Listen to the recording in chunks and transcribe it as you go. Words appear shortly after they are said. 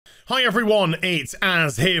Hi everyone, it's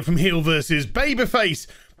Az here from HeelvsBabyface.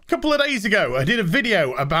 A couple of days ago, I did a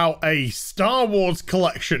video about a Star Wars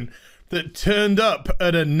collection that turned up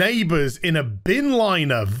at a neighbour's in a bin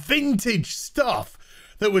liner, vintage stuff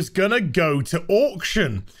that was gonna go to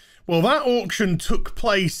auction. Well, that auction took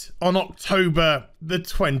place on October the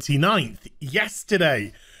 29th,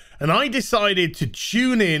 yesterday, and I decided to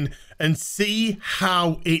tune in and see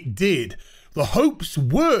how it did. The hopes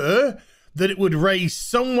were that it would raise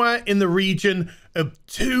somewhere in the region of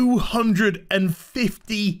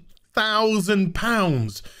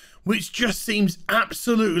 £250,000, which just seems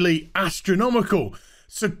absolutely astronomical.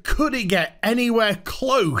 So could it get anywhere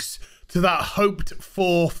close to that hoped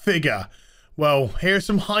for figure? Well, here are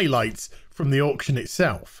some highlights from the auction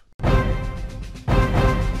itself.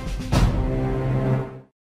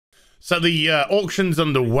 So the auction's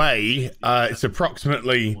underway. It's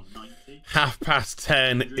approximately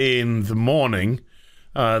 10:30 in the morning.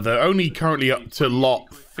 They're only currently up to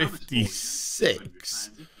lot 56.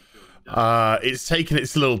 It's taken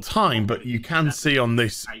its little time, but you can see on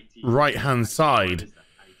this right hand side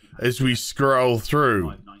as we scroll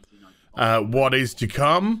through what is to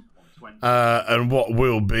come and what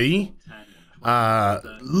will be.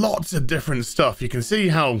 Lots of different stuff. You can see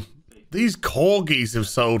how these corgis have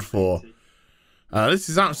sold for. This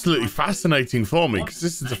is absolutely fascinating for me because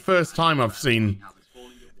this is the first time I've seen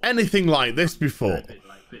anything like this before.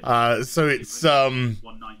 So it's a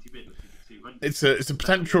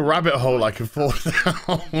potential rabbit hole I can fall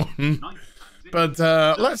down. But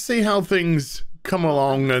let's see how things come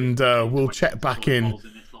along, and we'll check back in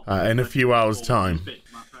a few hours' time.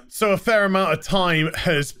 So a fair amount of time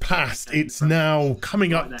has passed. It's now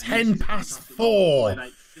coming up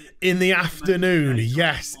 4:10 in the afternoon.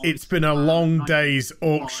 Yes, it's been a long day's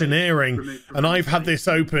auctioneering, and I've had this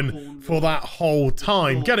open for that whole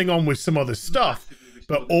time, getting on with some other stuff,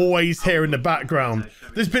 but always here in the background.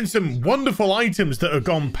 There's been some wonderful items that have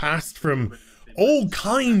gone past from all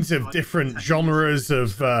kinds of different genres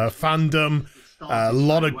of fandom. A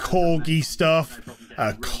lot of corgi stuff,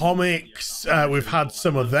 comics. We've had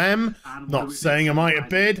some of them. Not saying I might have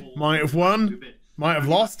bid, might have won, might have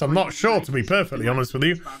lost, I'm not sure, to be perfectly honest with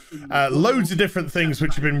you. Loads of different things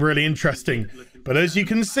which have been really interesting. But as you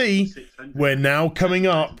can see, we're now coming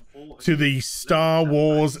up to the Star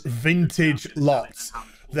Wars vintage lots.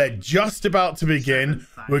 They're just about to begin.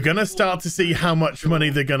 We're going to start to see how much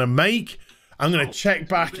money they're going to make. I'm going to check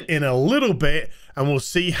back in a little bit and we'll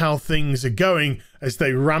see how things are going as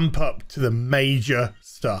they ramp up to the major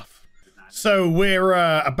stuff. So we're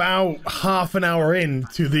about half an hour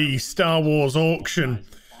into the Star Wars auction.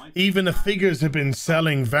 Even the figures have been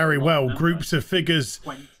selling very well. Groups of figures,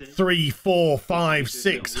 £300, £400,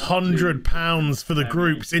 £500, £600 for the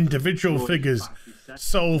groups. Individual figures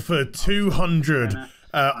sold for 200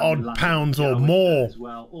 odd pounds or more.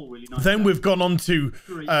 Then we've gone on to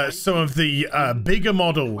some of the bigger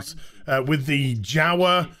models with the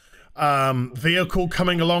Jawa vehicle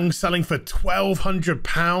coming along, selling for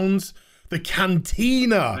 £1,200. The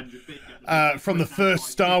Cantina from the first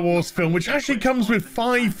Star Wars film, which actually comes with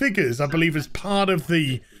 5 figures, I believe, as part of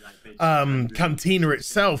the Cantina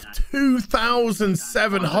itself.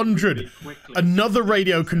 2,700. Another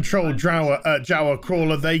radio-controlled Jawa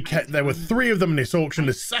crawler. There were 3 of them in this auction.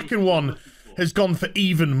 The second one has gone for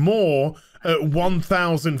even more at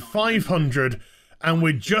 1,500, and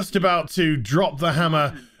we're just about to drop the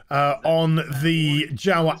hammer on the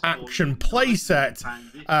Jawa action playset,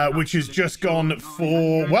 which has just gone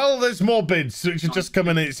for, well, there's more bids which have just come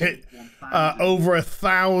in. It's hit over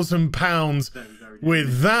 £1,000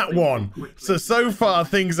 with that one. So far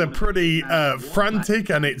things are pretty frantic,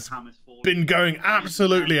 and it's been going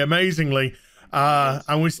absolutely amazingly,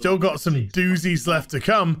 and we've still got some doozies left to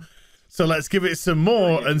come. So let's give it some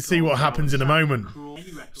more and see what happens in a moment.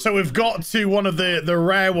 So we've got to one of the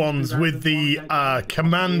rare ones with the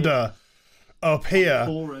Commander up here.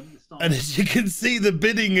 And as you can see, the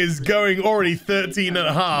bidding is going already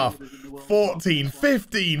 13.5, 14,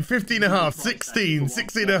 15, 15.5, 16,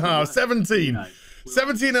 16.5, 17,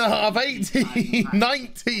 17.5, 18,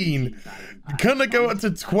 19. Gonna go up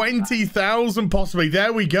to 20,000 possibly.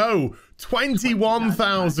 There we go.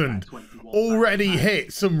 21,000 already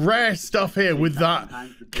hit. Some rare stuff here with that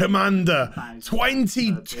Commander.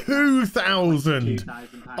 22,000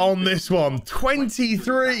 on this one.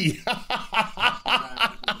 23.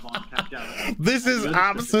 This is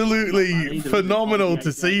absolutely phenomenal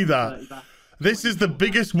to see that. This is the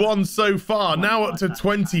biggest one so far. Now up to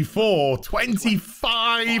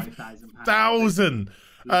 25,000.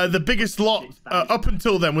 The biggest lot up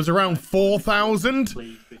until then was around 4,000.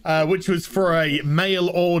 which was for a mail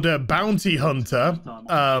order bounty hunter.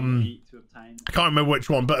 I can't remember which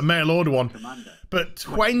one, but a mail order one. But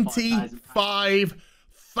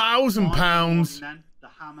 £25,000.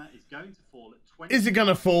 Is it going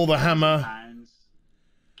to fall, the hammer?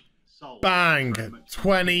 Bang.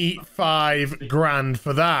 25 grand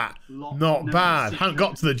for that. Not bad. Haven't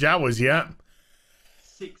got to the Jawas yet.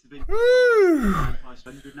 Woo.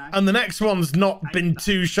 And the next one's not been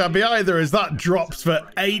too shabby either, as that drops for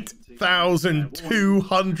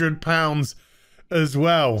 £8,200 as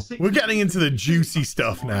well. We're getting into the juicy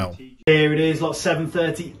stuff now. Here it is, lot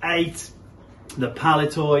 738. The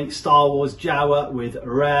Palitoy Star Wars Jawa with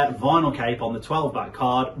rare vinyl cape on the 12-back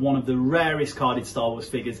card. One of the rarest carded Star Wars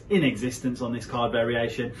figures in existence on this card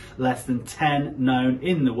variation. Less than 10 known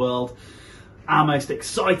in the world. Our most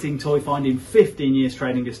exciting toy find in 15 years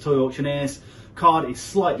trading as toy auctioneers. Card is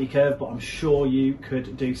slightly curved, but I'm sure you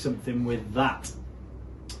could do something with that.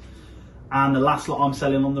 And the last lot I'm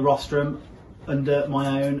selling on the rostrum under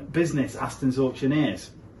my own business, Astons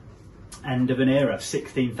Auctioneers. End of an era.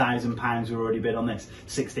 £16,000 we already bid on this.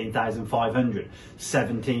 16,500.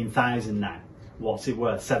 17,000 now. What's it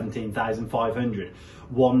worth? 17,500.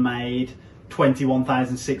 One made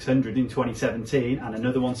 21,600 in 2017, and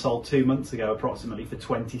another one sold 2 months ago approximately for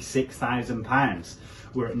 £26,000.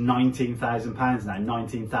 We're at £19,000 now.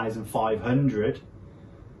 19,500.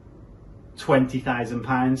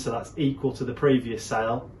 £20,000, so that's equal to the previous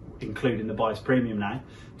sale, including the buyer's premium now.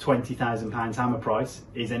 £20,000 hammer price.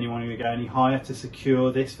 Is anyone going to go any higher to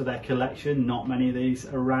secure this for their collection? Not many of these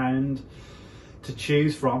around to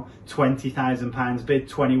choose from. £20,000 bid,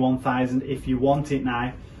 21,000 if you want it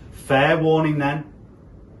now. Fair warning then,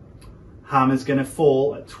 hammer's going to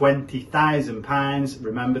fall at £20,000.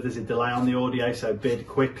 Remember, there's a delay on the audio, so bid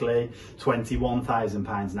quickly.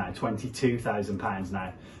 £21,000 now, £22,000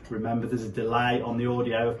 now. Remember, there's a delay on the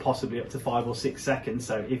audio of possibly up to 5 or 6 seconds,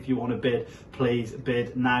 so if you want to bid, please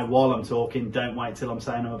bid now while I'm talking. Don't wait till I'm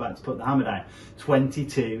saying I'm about to put the hammer down.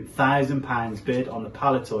 £22,000 bid on the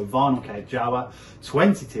Palitoy Vinyl Cape Jawa.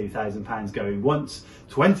 £22,000 going once,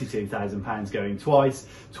 £22,000 going twice,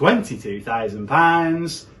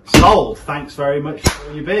 £22,000 sold. Thanks very much for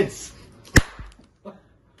all your bids.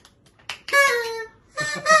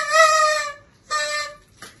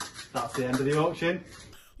 That's the end of the auction.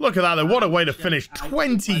 Look at that, though. What a way to finish.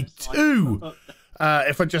 22.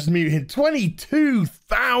 If I just mute him,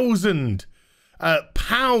 £22,000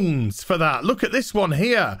 pounds for that. Look at this one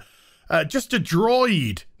here. Just a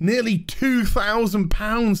droid. Nearly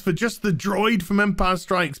 £2,000 for just the droid from Empire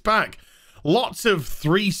Strikes Back. Lots of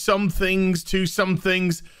 3-somethings,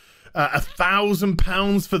 2-somethings.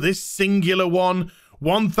 £1,000 for this singular one.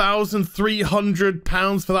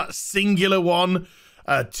 £1,300 for that singular one.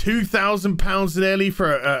 £2,000 nearly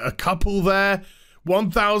for a couple there.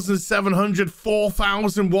 1,700,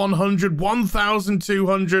 4,100,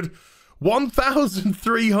 1,200,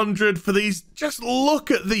 1,300 for these. Just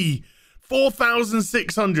look at the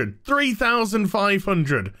 4,600,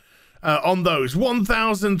 3,500 on those,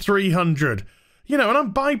 1,300. You know, and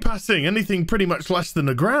I'm bypassing anything pretty much less than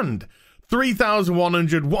 £1,000.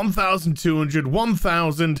 3,100, 1,200,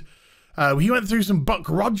 1,000. We went through some Buck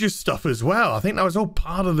Rogers stuff as well. I think that was all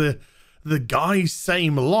part of the guy's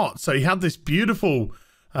same lot. So he had this beautiful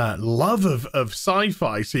love of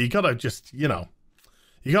sci-fi. So you gotta just, you know,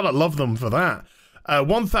 you gotta love them for that.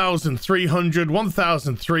 1,300,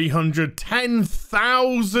 1,300,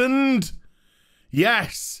 10,000.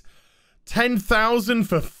 Yes, 10,000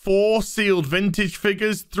 for 4 sealed vintage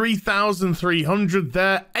figures. 3,300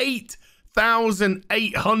 there.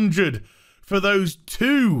 8,800 for those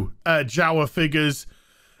 2 Jawa figures.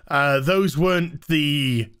 Those weren't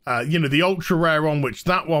the you know, the ultra rare one, which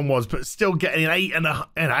that one was, but still getting an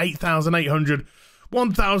 8,800,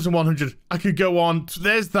 1,100. I could go on.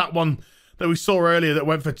 There's that one that we saw earlier that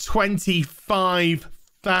went for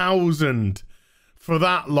 25,000 for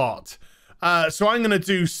that lot. So I'm going to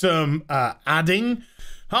do some adding.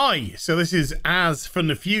 Hi, so this is As from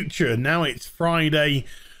the future. Now it's Friday,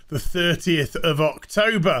 the 30th of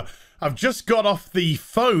October. I've just got off the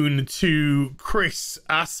phone to Chris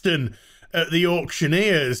Aston at the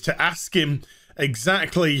Auctioneers to ask him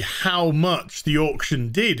exactly how much the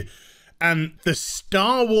auction did. And the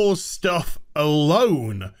Star Wars stuff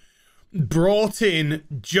alone brought in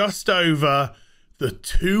just over the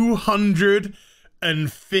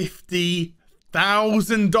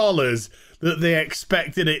 $250,000 that they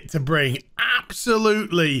expected it to bring.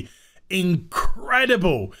 Absolutely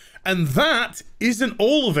incredible. And that isn't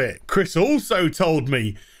all of it. Chris also told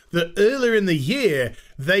me that earlier in the year,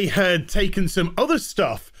 they had taken some other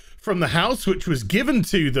stuff from the house, which was given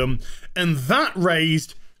to them, and that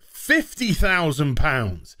raised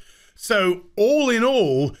 £50,000. So all in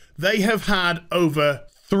all, they have had over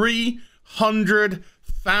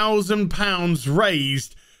 £300,000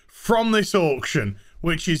 raised from this auction,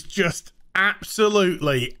 which is just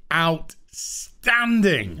absolutely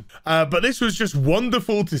outstanding. But this was just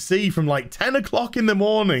wonderful to see, from like 10 o'clock in the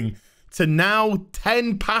morning to now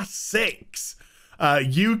 10 past 6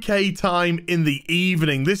 UK time in the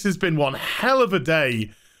evening. This has been one hell of a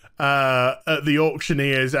day at the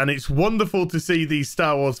Auctioneers, and it's wonderful to see these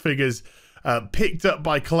Star Wars figures picked up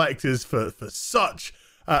by collectors for such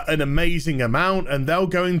an amazing amount, and they'll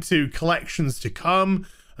go into collections to come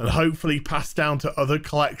and hopefully pass down to other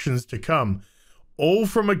collections to come, all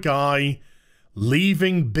from a guy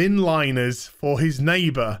leaving bin liners for his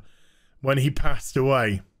neighbor when he passed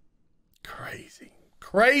away. Crazy,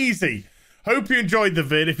 crazy. Hope you enjoyed the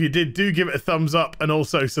vid. If you did, do give it a thumbs up and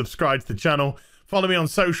also subscribe to the channel. Follow me on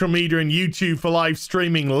social media and YouTube for live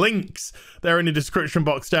streaming. Links, they're in the description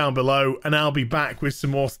box down below, and I'll be back with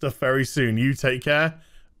some more stuff very soon. You take care.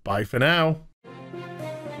 Bye for now.